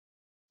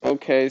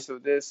Okay, so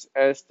this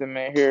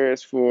estimate here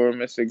is for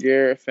Mr.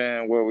 Garrett,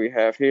 and what we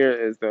have here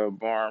is the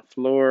barn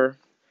floor.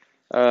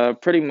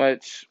 Pretty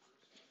much,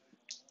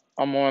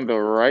 I'm on the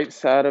right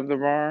side of the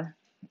barn,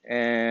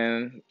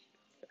 and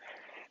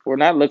we're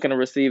not looking to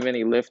receive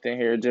any lift in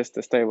here just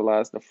to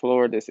stabilize the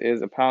floor. This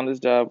is a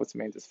poundage job, which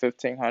means it's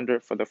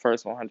 1,500 for the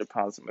first 100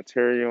 pounds of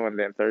material, and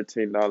then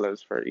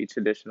 $13 for each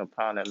additional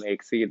pound that may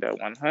exceed that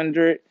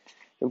 100.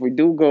 If we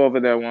do go over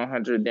that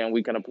 100, then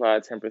we can apply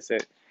a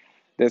 10%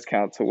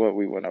 discount to what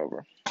we went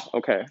over.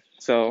 Okay,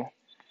 so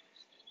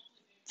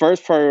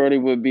first priority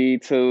would be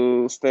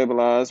to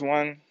stabilize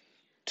one,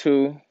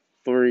 two,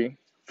 three,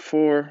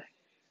 four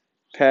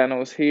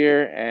panels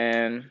here,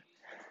 and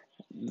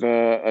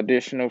the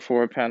additional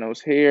four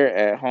panels here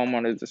at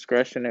homeowner's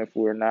discretion if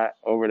we're not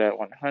over that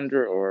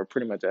 100, or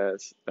pretty much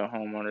as the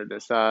homeowner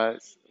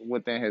decides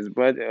within his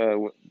budget.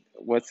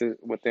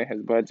 Within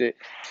his budget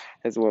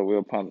is what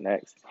we'll pump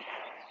next.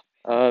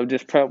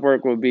 Just prep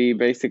work will be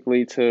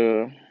basically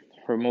to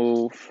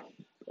remove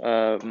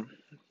um,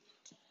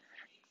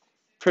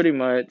 pretty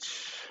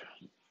much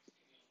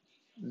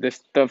the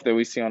stuff that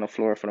we see on the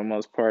floor for the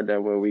most part.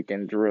 That way we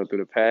can drill through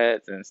the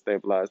pads and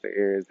stabilize the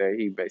areas that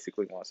he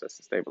basically wants us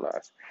to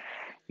stabilize.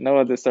 No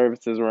other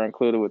services were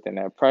included within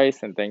that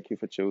price, and thank you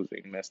for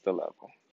choosing Mr. Level.